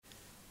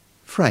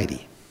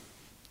Friday.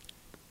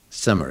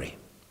 Summary.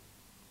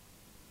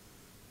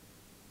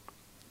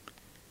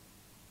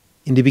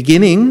 In the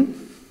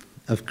beginning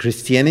of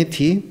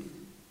Christianity,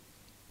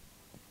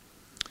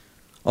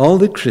 all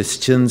the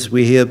Christians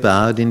we hear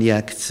about in the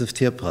Acts of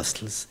the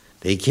Apostles,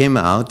 they came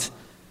out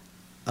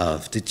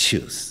of the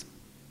Jews.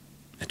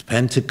 At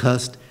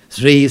Pentecost,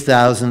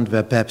 3,000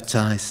 were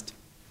baptized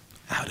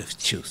out of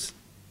Jews.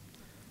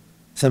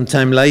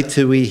 Sometime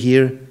later we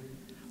hear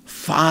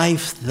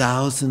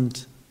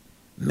 5,000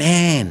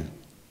 men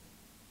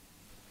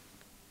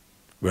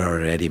were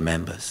already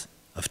members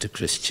of the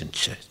Christian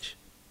church,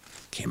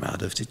 came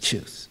out of the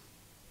Jews.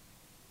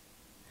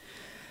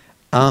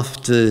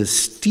 After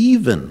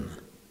Stephen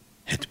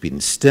had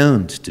been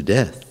stoned to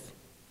death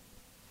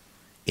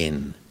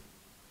in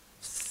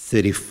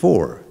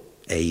 34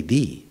 AD,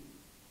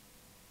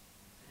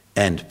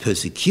 and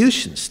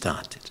persecution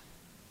started,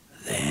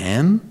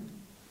 then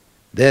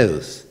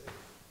those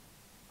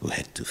who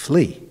had to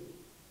flee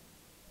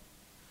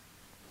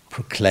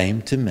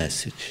proclaimed the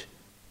message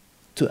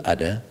to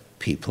other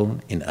people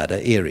in other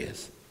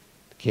areas.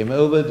 They came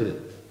over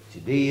to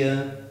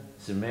Judea,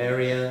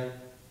 Samaria,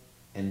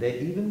 and they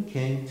even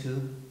came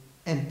to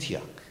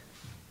Antioch.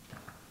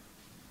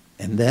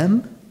 And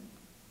then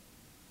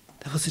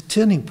there was a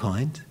turning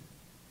point.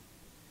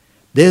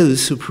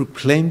 Those who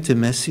proclaimed the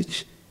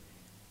message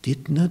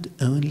did not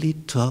only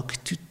talk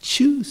to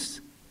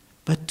Jews,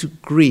 but to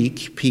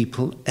Greek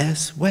people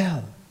as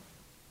well.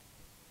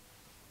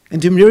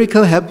 And the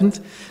miracle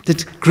happened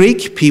that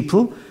Greek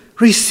people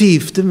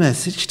received the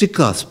message, the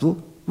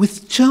gospel,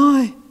 with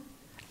joy,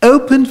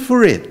 opened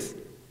for it,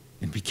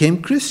 and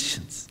became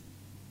Christians.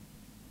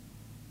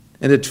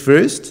 And at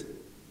first,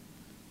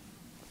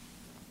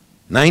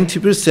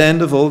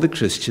 90% of all the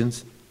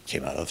Christians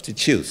came out of the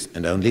Jews,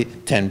 and only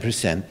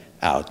 10%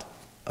 out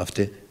of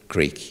the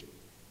Greek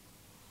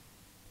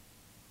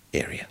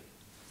area.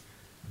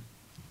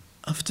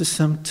 After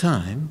some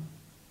time,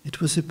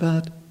 it was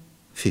about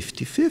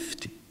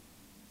 50-50.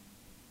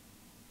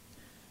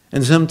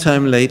 And some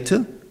time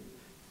later,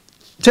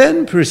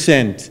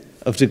 10%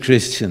 of the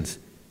Christians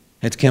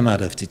had come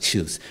out of the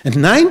Jews, and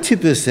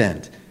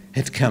 90%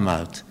 had come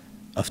out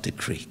of the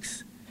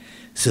Greeks.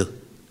 So,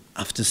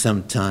 after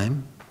some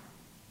time,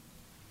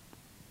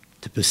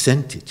 the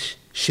percentage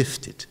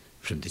shifted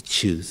from the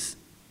Jews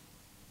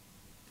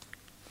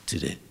to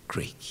the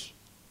Greek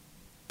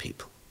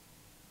people.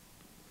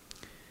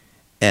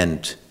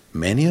 And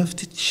many of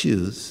the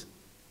Jews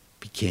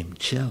became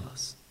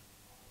jealous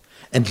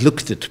and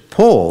looked at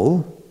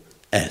Paul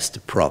as the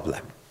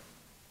problem.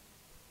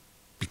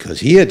 Because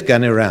he had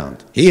gone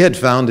around, he had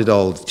founded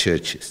all the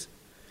churches.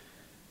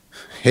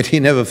 Had he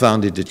never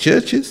founded the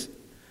churches,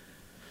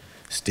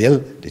 still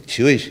the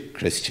Jewish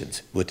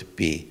Christians would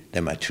be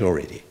the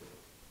majority.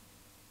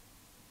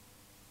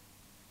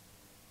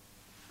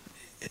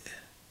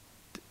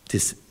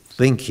 This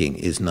thinking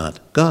is not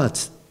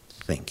God's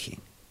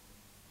thinking,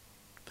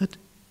 but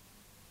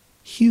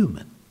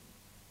human.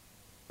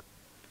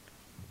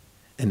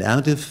 And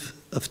out of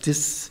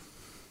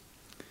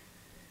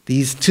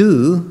these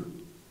two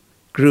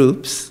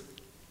groups,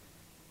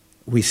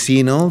 we see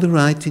in all the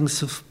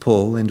writings of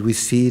Paul, and we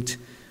see it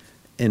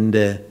in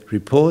the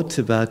report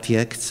about the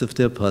Acts of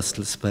the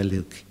Apostles by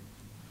Luke.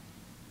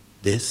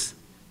 This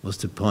was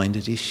the point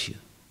at issue.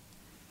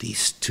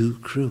 These two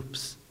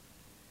groups,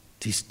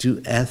 these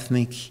two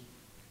ethnic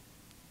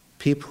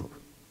people,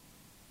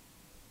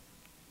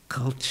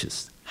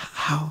 cultures,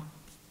 how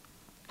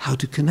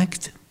to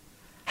connect them?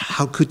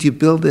 How could you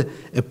build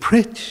a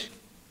bridge?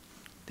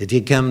 That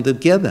they come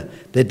together,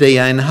 that they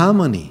are in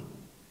harmony.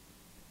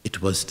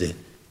 It was the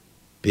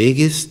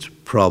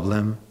biggest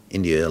problem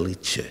in the early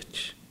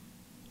church.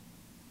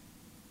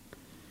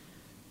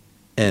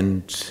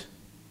 And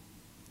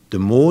the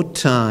more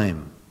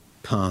time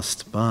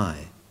passed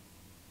by,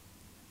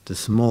 the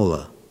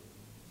smaller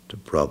the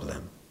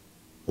problem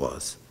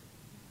was.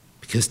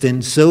 Because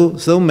then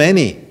so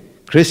many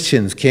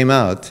Christians came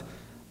out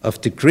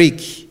of the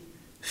Greek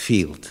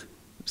field.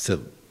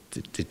 So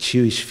the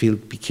Jewish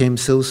field became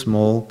so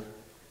small,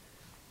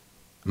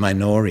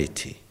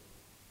 minority.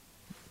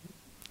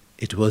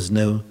 It was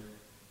no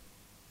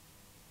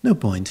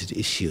pointed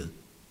issue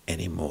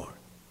anymore.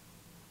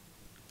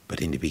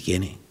 But in the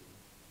beginning,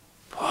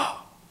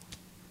 wow,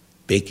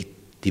 big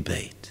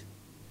debate,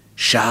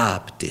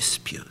 sharp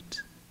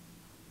dispute,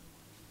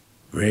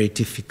 very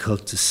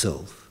difficult to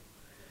solve.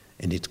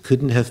 And it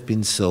couldn't have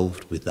been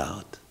solved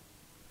without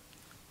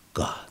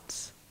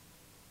God's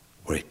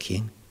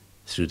working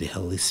through the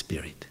Holy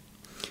Spirit.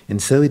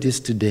 And so it is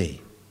today.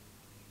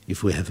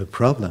 If we have a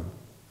problem,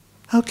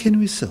 how can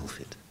we solve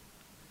it?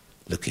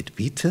 Look at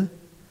Peter,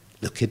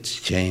 look at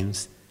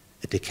James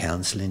at the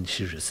council in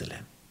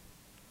Jerusalem.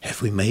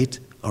 Have we made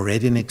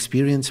already an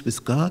experience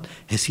with God?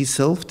 Has He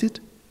solved it?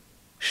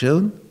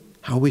 Shown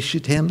how we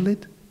should handle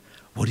it?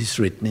 What is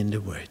written in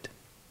the Word?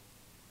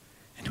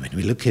 And when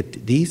we look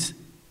at these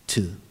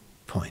 2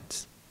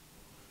 points,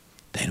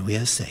 then we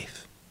are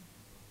safe.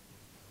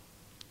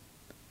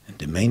 And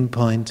the main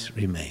point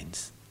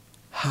remains,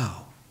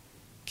 how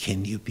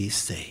can you be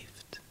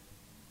saved?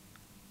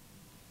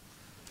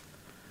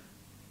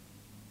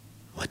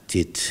 What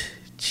did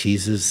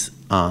Jesus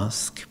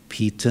ask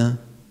Peter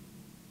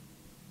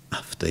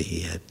after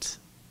he had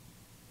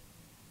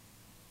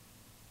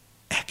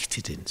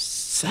acted in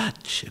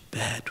such a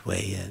bad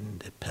way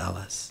in the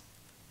palace,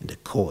 in the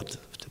court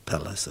of the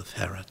palace of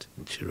Herod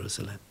in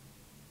Jerusalem,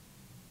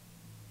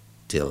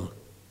 till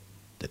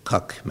the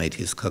cock made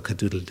his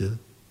cock-a-doodle-doo?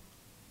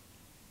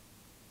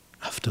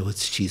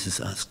 Afterwards,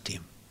 Jesus asked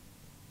him,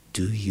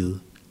 do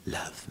you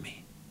love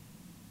me?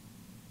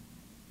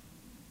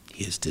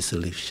 Here's the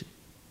solution.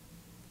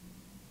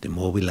 The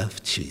more we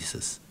love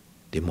Jesus,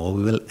 the more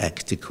we will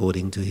act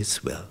according to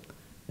his will,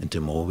 and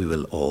the more we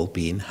will all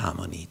be in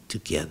harmony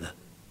together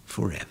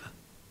forever.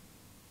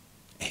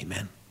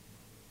 Amen.